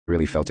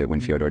really felt it when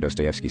Fyodor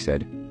Dostoevsky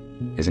said,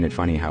 "Isn't it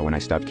funny how when I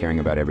stopped caring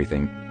about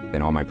everything,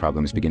 then all my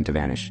problems begin to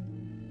vanish?"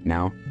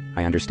 Now,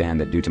 I understand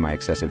that due to my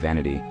excessive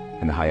vanity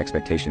and the high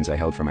expectations I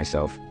held for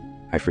myself,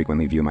 I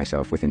frequently view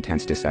myself with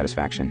intense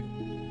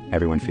dissatisfaction.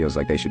 Everyone feels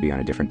like they should be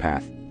on a different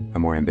path, a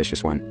more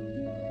ambitious one.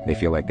 They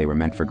feel like they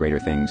were meant for greater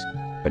things,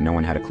 but no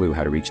one had a clue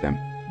how to reach them.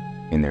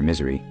 In their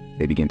misery,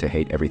 they begin to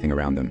hate everything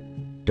around them.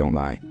 Don't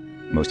lie.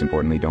 Most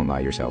importantly, don't lie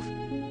yourself.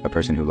 A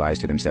person who lies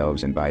to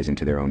themselves and buys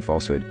into their own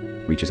falsehood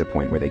reaches a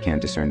point where they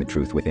can't discern the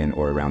truth within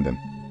or around them.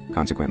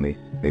 Consequently,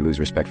 they lose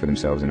respect for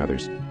themselves and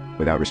others.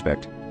 Without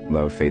respect,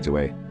 love fades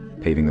away,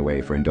 paving the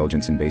way for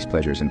indulgence in base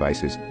pleasures and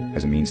vices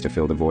as a means to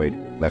fill the void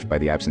left by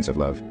the absence of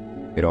love.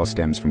 It all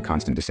stems from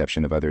constant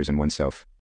deception of others and oneself.